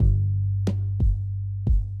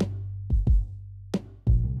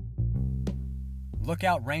Look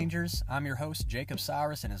out, Rangers. I'm your host, Jacob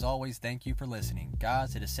Cyrus, and as always, thank you for listening.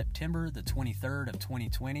 Guys, it is September the 23rd of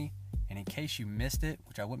 2020, and in case you missed it,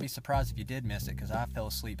 which I wouldn't be surprised if you did miss it because I fell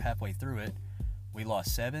asleep halfway through it, we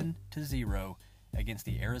lost 7-0 against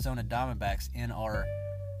the Arizona Diamondbacks in our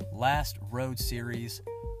last road series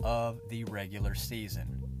of the regular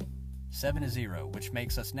season. 7-0, which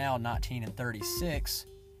makes us now 19-36,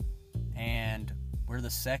 and we're the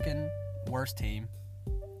second worst team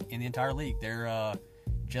in the entire league. They're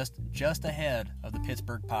just ahead of the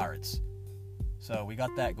Pittsburgh Pirates. So we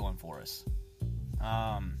got that going for us.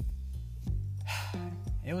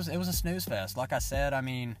 It was a snooze fest. Like I said, I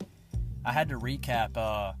mean, I had to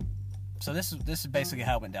recap. So this is basically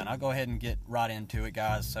how it went down. I'll go ahead and get right into it,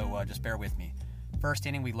 guys. So just bear with me. First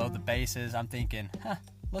inning, we load the bases. I'm thinking,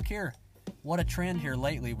 look here. What a trend here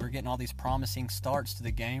lately. We're getting all these promising starts to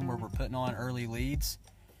the game where we're putting on early leads.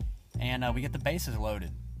 And we get the bases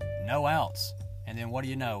loaded. No outs. And then what do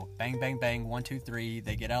you know? Bang, bang, bang. 1, 2, 3.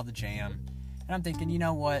 They get out of the jam. And I'm thinking, you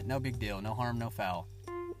know what? No big deal. No harm, no foul.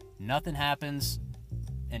 Nothing happens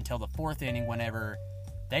until the fourth inning whenever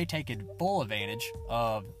they take full advantage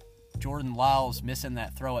of Jordan Lyles missing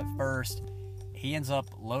that throw at first. He ends up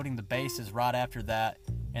loading the bases right after that,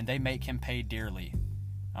 and they make him pay dearly.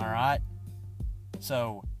 All right?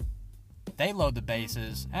 So they load the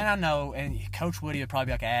bases, and I know, and Coach Woody would probably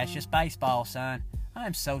be like, it's just baseball, son.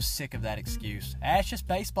 I'm so sick of that excuse. It's just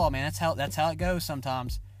baseball, man. That's how it goes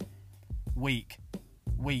sometimes. Weak.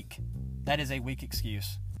 That is a weak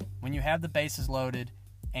excuse. When you have the bases loaded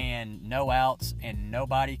and no outs and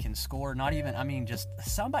nobody can score, not even, I mean, just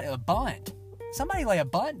a bunt. Somebody lay a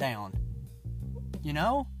bunt down. You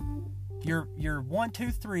know? Your 1, 2,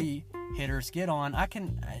 3 hitters get on.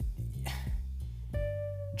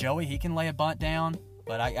 Joey, he can lay a bunt down,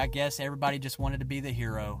 but I guess everybody just wanted to be the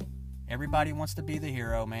hero. Everybody wants to be the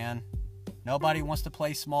hero, man. Nobody wants to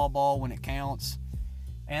play small ball when it counts.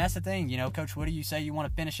 And that's the thing, you know, Coach Woody, you say you want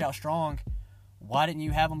to finish out strong. Why didn't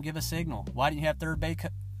you have them give a signal? Why didn't you have third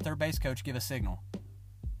base coach give a signal?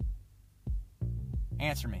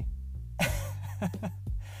 Answer me.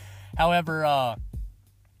 However,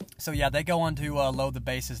 so yeah, they go on to load the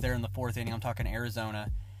bases there in the fourth inning. I'm talking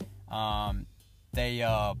Arizona. They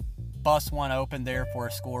bust one open there for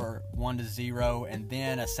a score 1-0, and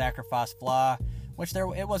then a sacrifice fly, which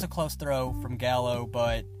it was a close throw from Gallo,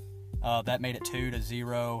 but that made it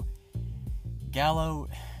 2-0.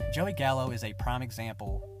 Joey Gallo is a prime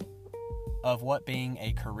example of what being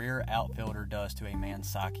a career outfielder does to a man's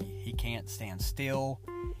psyche. He can't stand still.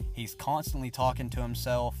 He's constantly talking to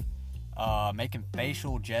himself, making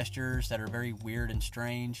facial gestures that are very weird and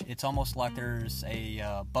strange. It's almost like there's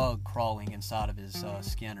a bug crawling inside of his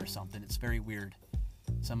skin or something. It's very weird,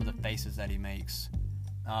 some of the faces that he makes.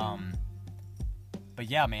 But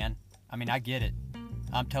yeah, man, I mean, I get it.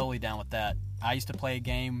 I'm totally down with that. I used to play a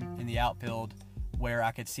game in the outfield where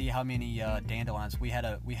I could see how many dandelions. We had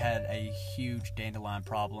a huge dandelion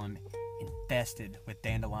problem, infested with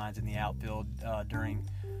dandelions in the outfield during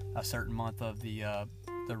a certain month of the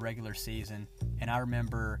regular season. And I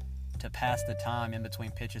remember, to pass the time in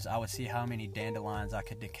between pitches, I would see how many dandelions I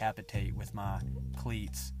could decapitate with my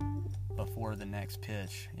cleats before the next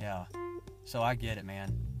pitch. Yeah. So I get it,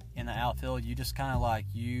 man. In the outfield, you just kind of like,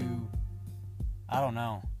 I don't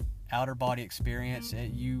know, outer body experience.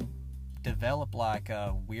 You develop like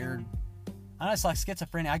a weird, I know it's like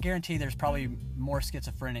schizophrenia. I guarantee there's probably more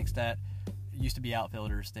schizophrenics that used to be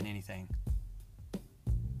outfielders than anything.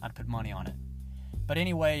 I'd put money on it. But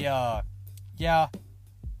anyway, yeah,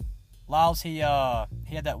 Lyles, he had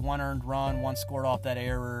that one earned run, one scored off that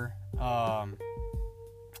error. I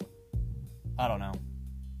don't know.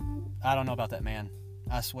 I don't know about that man.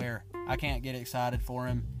 I swear. I can't get excited for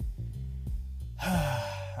him.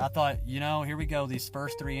 I thought, here we go. These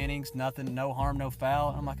first 3 innings, nothing, no harm, no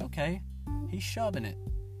foul. I'm like, okay, he's shoving it.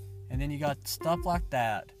 And then you got stuff like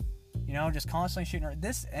that. Just constantly shooting.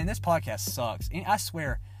 This podcast sucks. And I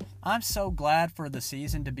swear, I'm so glad for the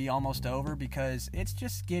season to be almost over because it's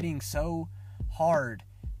just getting so hard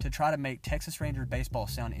to try to make Texas Rangers baseball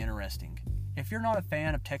sound interesting. If you're not a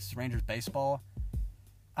fan of Texas Rangers baseball,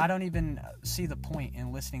 I don't even see the point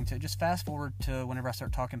in listening to it. Just fast forward to whenever I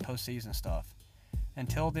start talking postseason stuff.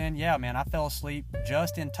 Until then, yeah, man, I fell asleep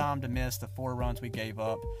just in time to miss the 4 runs we gave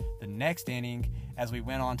up the next inning as we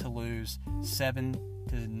went on to lose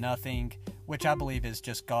 7-0, which I believe is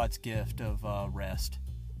just God's gift of rest.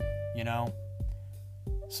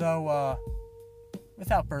 So,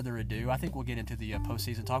 without further ado, I think we'll get into the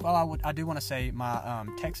postseason talk. I do want to say my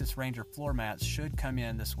Texas Ranger floor mats should come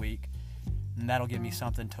in this week, and that'll give me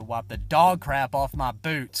something to wipe the dog crap off my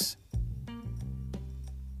boots.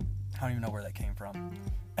 I don't even know where that came from.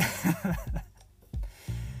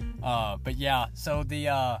 But yeah, so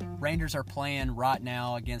the Rangers are playing right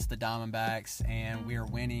now against the Diamondbacks, and we are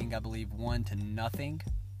winning, I believe, 1-0,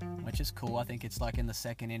 which is cool. I think it's like in the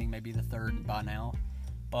second inning, maybe the third by now.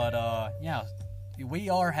 But yeah, we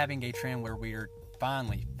are having a trend where we are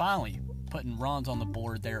finally putting runs on the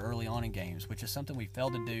board there early on in games, which is something we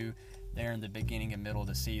failed to do there in the beginning and middle of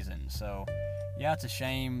the season. So yeah, it's a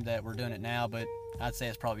shame that we're doing it now, but I'd say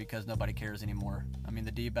it's probably because nobody cares anymore. I mean,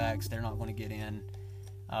 the D-backs, they're not going to get in.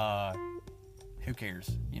 Who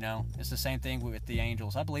cares? You know, it's the same thing with the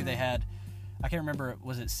Angels. I believe they had, I can't remember,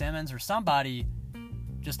 was it Simmons or somebody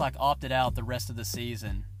just like opted out the rest of the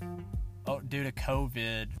season due to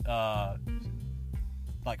COVID,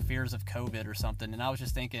 like fears of COVID or something. And I was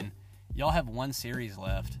just thinking, y'all have one series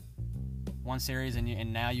left,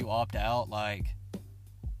 and now you opt out. Like,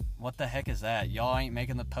 what the heck is that? Y'all ain't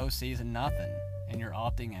making the postseason, nothing, and you're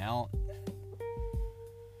opting out.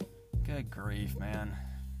 Good grief, man.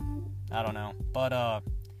 I don't know, but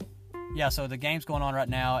yeah. So the game's going on right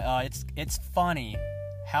now. It's funny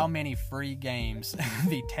how many free games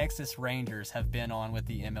the Texas Rangers have been on with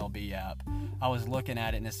the MLB app. I was looking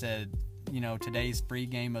at it and it said, you know, today's free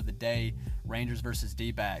game of the day, Rangers versus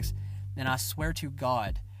D-backs, and I swear to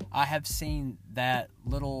God, I have seen that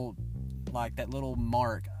little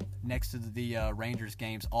mark next to the Rangers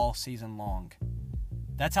games all season long.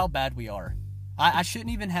 That's how bad we are. I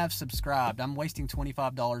shouldn't even have subscribed. I'm wasting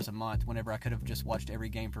 $25 a month whenever I could have just watched every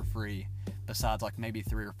game for free, besides like maybe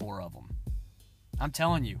 3 or 4 of them. I'm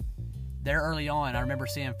telling you, there early on, I remember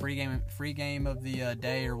seeing free game of the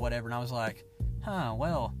day or whatever, and I was like,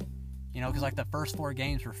 well, you know, because like the first 4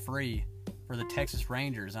 games were free for the Texas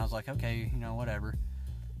Rangers, and I was like, okay, you know, whatever.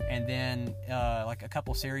 And then like a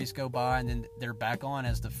couple series go by, and then they're back on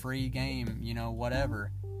as the free game, you know,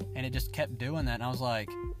 whatever. And it just kept doing that, and I was like,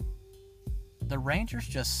 the Rangers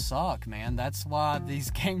just suck, man. That's why these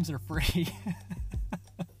games are free.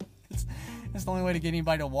 it's the only way to get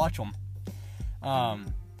anybody to watch them.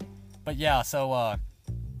 But yeah, so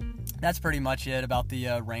that's pretty much it about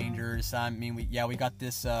the Rangers. I mean, we got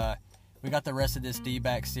this. We got the rest of this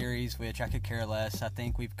D-back series, which I could care less. I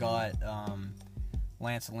think we've got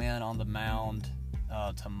Lance Lynn on the mound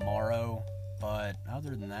tomorrow. But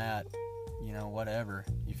other than that, you know, whatever.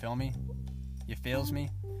 You feel me? You feels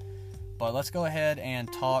me? But let's go ahead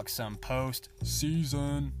and talk some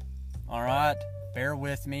post-season. All right, bear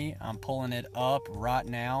with me. I'm pulling it up right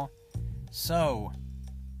now. So,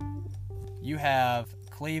 you have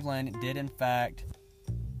Cleveland did in fact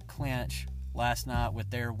clinch last night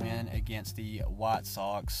with their win against the White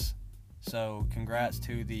Sox. So, congrats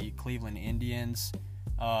to the Cleveland Indians.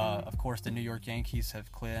 Of course, the New York Yankees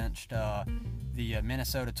have clinched. The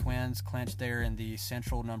Minnesota Twins clinched there in the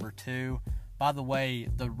Central number 2. By the way,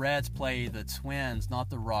 the Reds play the Twins,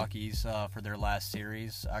 not the Rockies, for their last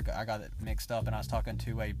series. I got it mixed up, and I was talking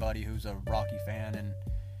to a buddy who's a Rocky fan,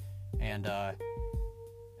 and I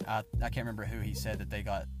can't remember who he said that they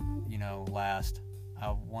got, you know, last.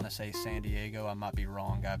 I want to say San Diego. I might be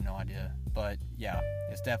wrong. I have no idea. But, yeah,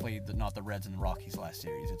 it's definitely not the Reds and the Rockies last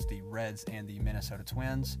series. It's the Reds and the Minnesota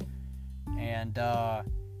Twins. And,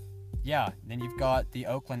 yeah, then you've got the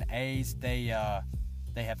Oakland A's. They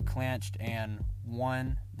have clinched and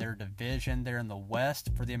won their division there in the West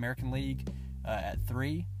for the American League at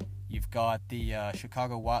 3. You've got the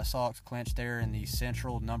Chicago White Sox clinched there in the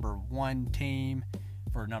Central number 1 team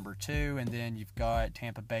for number 2. And then you've got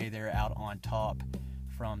Tampa Bay there out on top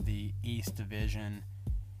from the East Division.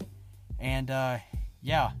 And,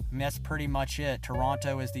 yeah, I mean, that's pretty much it.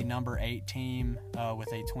 Toronto is the number 8 team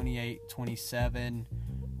with a 28-27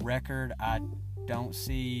 record. I don't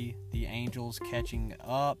see the Angels catching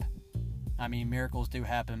up. I mean, miracles do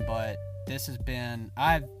happen, but this has been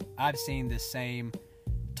I've seen this same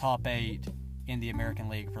top 8 in the American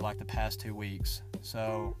League for like the past 2 weeks.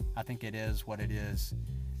 So I think it is what it is,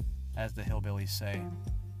 as the hillbillies say.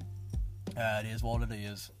 It is what it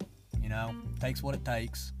is. You know, takes what it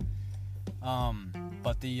takes.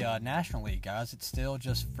 But the National League, guys, it's still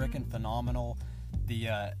just freaking phenomenal.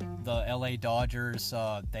 The LA Dodgers,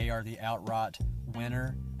 they are the outright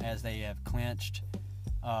winner as they have clinched.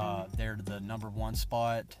 They're the number 1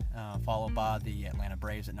 spot, followed by the Atlanta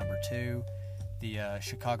Braves at number 2. The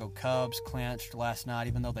Chicago Cubs clinched last night,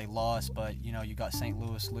 even though they lost. But, you know, you got St.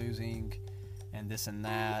 Louis losing and this and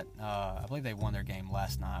that. I believe they won their game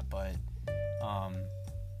last night, but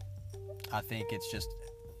I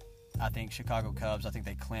think Chicago Cubs, I think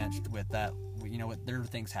they clinched with that. You know what? There are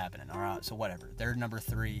things happening. All right, so whatever. They're number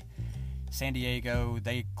 3. San Diego,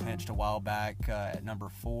 they clinched a while back at number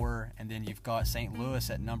 4. And then you've got St. Louis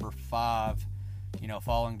at number 5.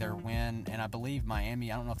 following their win. And I believe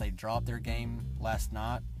Miami, I don't know if they dropped their game last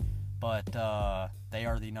night, but they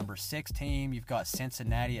are the number 6 team. You've got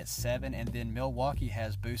Cincinnati at 7, and then Milwaukee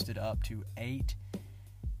has boosted up to 8.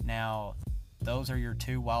 Now, those are your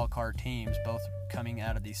 2 wildcard teams, both coming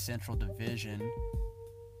out of the Central Division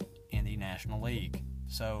in the National League.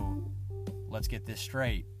 So, let's get this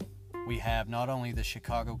straight. We have not only the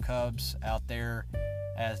Chicago Cubs out there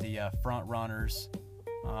as the front runners,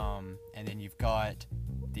 and then you've got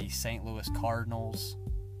the St. Louis Cardinals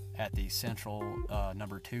at the Central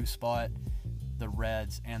number 2 spot, the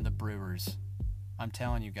Reds, and the Brewers. I'm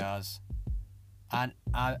telling you guys,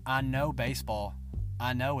 I know baseball.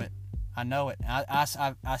 I know it.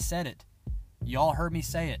 I said it. Y'all heard me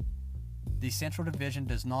say it. The Central Division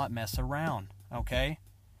does not mess around, okay?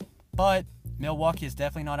 But Milwaukee is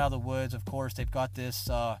definitely not out of the woods. Of course, they've got this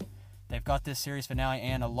series finale,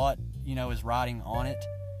 and a lot, is riding on it.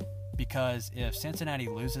 Because if Cincinnati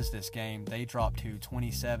loses this game, they drop to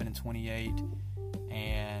 27 and 28,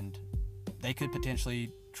 and they could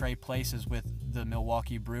potentially trade places with the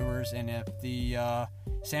Milwaukee Brewers. And if the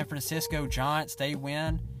San Francisco Giants, they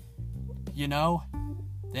win,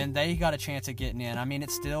 then they got a chance at getting in. I mean,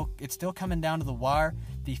 it's still coming down to the wire.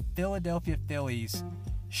 The Philadelphia Phillies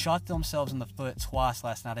shot themselves in the foot twice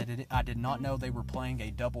last night. I did not know they were playing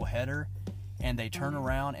a doubleheader, and they turn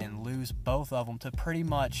around and lose both of them to pretty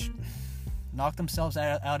much knock themselves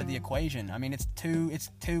out of the equation. I mean, it's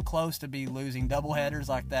too close to be losing doubleheaders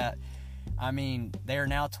like that. I mean, they are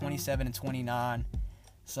now 27 and 29,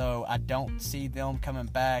 so I don't see them coming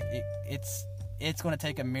back. It's going to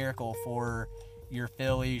take a miracle for your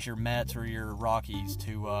Phillies, your Mets, or your Rockies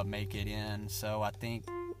to make it in. So I think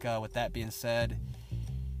with that being said,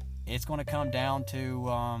 it's going to come down to,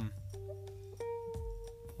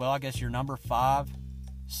 I guess your number 5,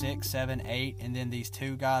 6, 7, 8, and then these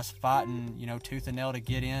 2 guys fighting, tooth and nail to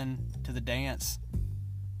get in to the dance.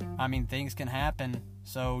 I mean, things can happen.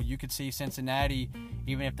 So you could see Cincinnati,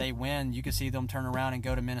 even if they win, you could see them turn around and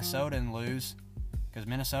go to Minnesota and lose, because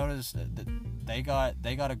Minnesota's they got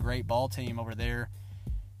a great ball team over there.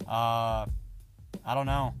 I don't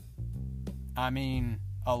know. I mean,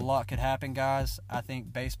 a lot could happen, guys. I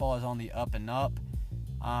think baseball is on the up and up.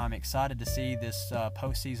 I'm excited to see this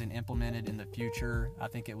postseason implemented in the future. I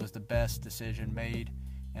think it was the best decision made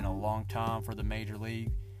in a long time for the Major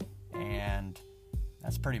League. And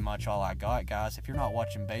that's pretty much all I got, guys. If you're not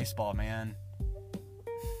watching baseball, man,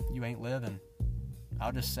 you ain't living.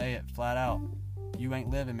 I'll just say it flat out. You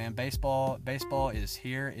ain't living, man. Baseball is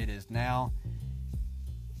here. It is now.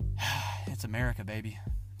 It's America, baby.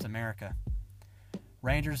 It's America.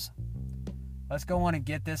 Rangers, let's go on and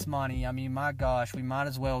get this money. I mean, my gosh, we might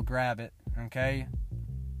as well grab it, okay?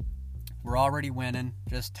 We're already winning.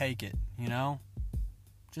 Just take it,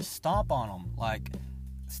 Just stomp on them. Like,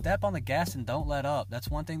 step on the gas and don't let up. That's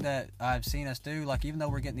one thing that I've seen us do. Like, even though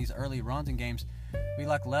we're getting these early runs in games, we,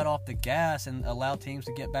 let off the gas and allow teams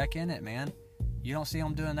to get back in it, man. You don't see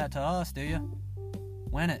them doing that to us, do you?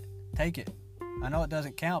 Win it. Take it. I know it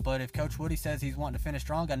doesn't count, but if Coach Woody says he's wanting to finish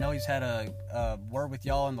strong, I know he's had a word with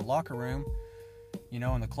y'all in the locker room, in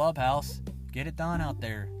the clubhouse. Get it done out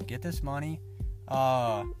there. Get this money.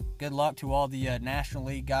 Good luck to all the National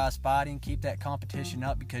League guys fighting. Keep that competition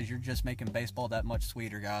up, because you're just making baseball that much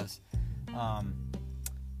sweeter, guys. I'm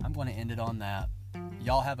going to end it on that.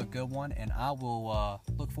 Y'all have a good one, and I will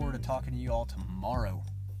look forward to talking to you all tomorrow.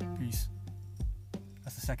 Peace.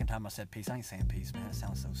 That's the second time I said peace. I ain't saying peace, man. It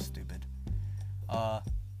sounds so stupid.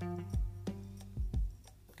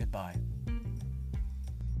 Goodbye.